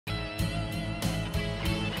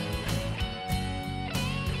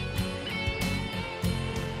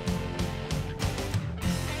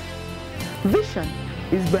Vision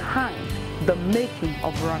is behind the making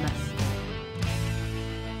of runners.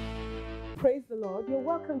 Praise the Lord. You're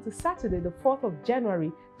welcome to Saturday, the 4th of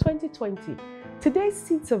January, 2020. Today's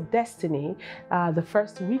Seeds of Destiny, the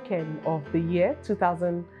first weekend of the year,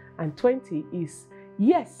 2020, is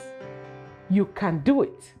yes, you can do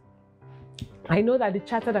it. I know that the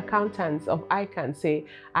chartered accountants of ICANN say,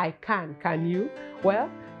 I can you? Well,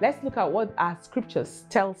 let's look at what our scriptures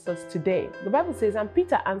tells us today. The Bible says, and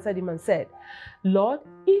Peter answered him and said, Lord,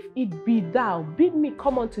 if it be thou, bid me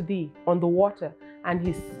come unto thee on the water. And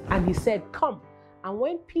he said, come. And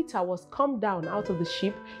when Peter was come down out of the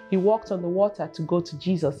ship, he walked on the water to go to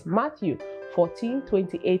Jesus. Matthew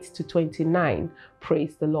 14:28-29.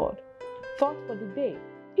 Praise the Lord. Thought for the day.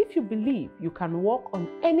 If you believe, you can walk on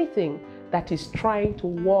anything that is trying to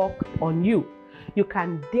walk on you. You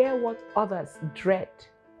can dare what others dread.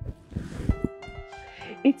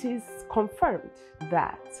 It is confirmed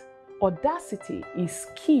that audacity is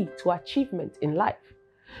key to achievement in life.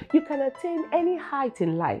 You can attain any height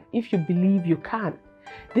in life if you believe you can.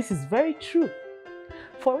 This is very true.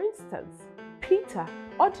 For instance, Peter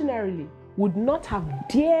ordinarily would not have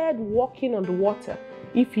dared walking on the water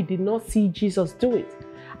if he did not see Jesus do it.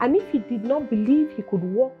 And if he did not believe he could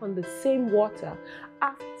walk on the same water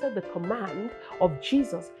after the command of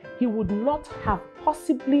Jesus, he would not have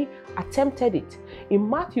possibly attempted it. In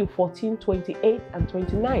Matthew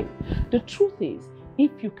 14:28-29, the truth is,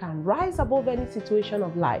 if you can rise above any situation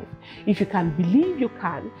of life, if you can believe you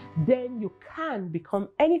can, then you can become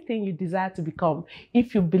anything you desire to become.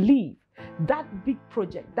 If you believe that big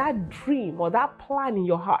project, that dream or that plan in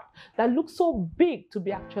your heart that looks so big to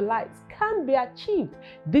be actualized can be achieved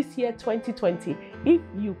this year 2020 if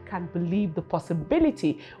you can believe the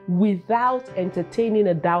possibility without entertaining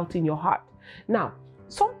a doubt in your heart. Now,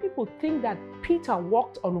 some people think that Peter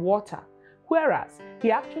walked on water, whereas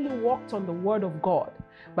he actually walked on the word of God.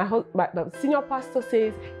 My senior pastor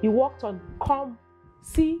says he walked on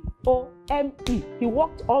C-O-M-E. He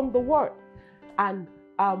walked on the word. And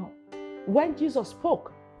when Jesus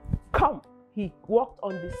spoke, come, he walked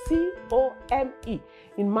on the C-O-M-E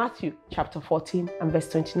in Matthew chapter 14 and verse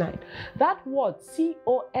 29. That word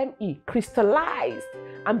C-O-M-E crystallized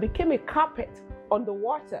and became a carpet on the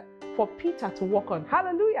water for Peter to walk on.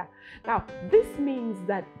 Hallelujah. Now, this means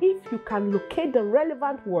that if you can locate the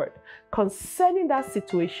relevant word concerning that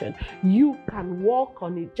situation, you can walk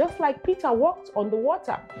on it, just like Peter walked on the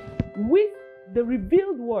water. With the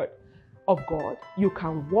revealed word of God, you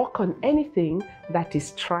can walk on anything that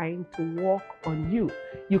is trying to walk on you.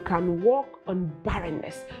 You can walk on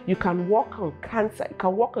barrenness. You can walk on cancer. You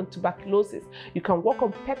can walk on tuberculosis. You can walk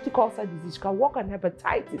on peptic ulcer disease. You can walk on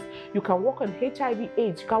hepatitis. You can walk on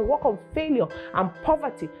HIV/AIDS. You can walk on failure and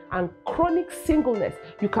poverty and chronic singleness.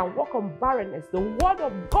 You can walk on barrenness. The word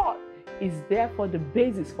of God is therefore the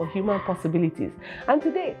basis for human possibilities. And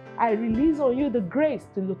today, I release on you the grace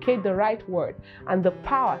to locate the right word and the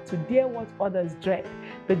power to dare what others dread.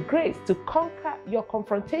 The grace to conquer your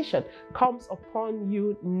confrontation comes upon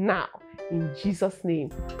you now, in Jesus'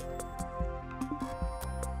 name.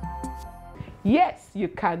 Yes, you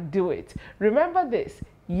can do it. Remember this.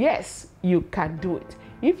 Yes, you can do it.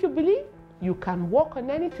 If you believe, you can walk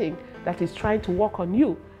on anything that is trying to walk on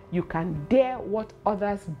you. You can dare what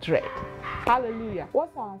others dread. Hallelujah.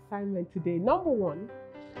 What's our assignment today? Number one,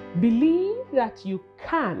 believe that you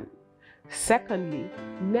can. Secondly,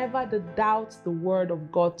 never doubt the word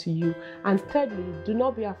of God to you. And thirdly, do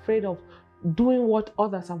not be afraid of doing what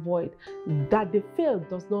others avoid. That they fail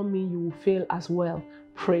does not mean you will fail as well.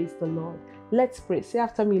 Praise the Lord. Let's pray. Say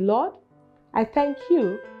after me, Lord, I thank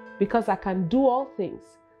you because I can do all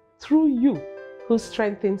things through you who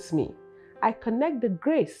strengthens me. I connect the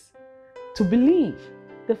grace to believe,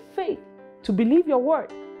 the faith to believe your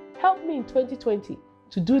word. Help me in 2020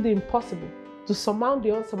 to do the impossible, to surmount the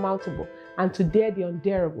unsurmountable, and to dare the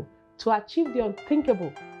undareable, to achieve the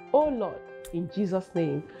unthinkable. Oh Lord, in Jesus'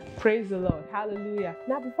 name. Praise the Lord. Hallelujah.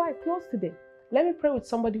 Now, before I close today, let me pray with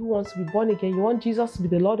somebody who wants to be born again. You want Jesus to be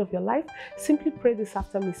the Lord of your life? Simply pray this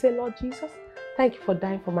after me. Say, Lord Jesus, thank you for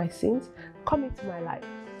dying for my sins. Come into my life.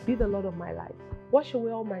 Be the Lord of my life. Wash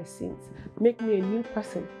away all my sins. Make me a new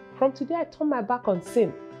person. From today, I turn my back on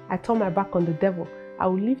sin. I turn my back on the devil. I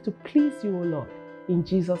will live to please you, O Lord. In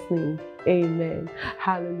Jesus' name, amen.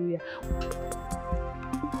 Hallelujah.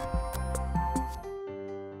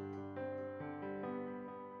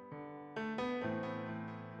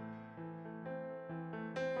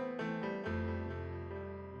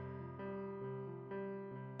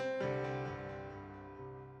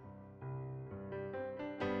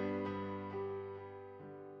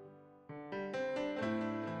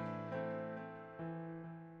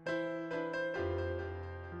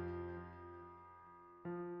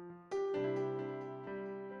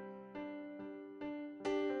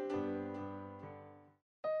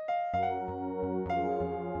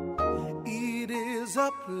 is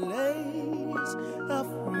a place of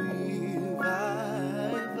revival.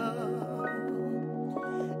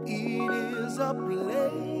 It is a place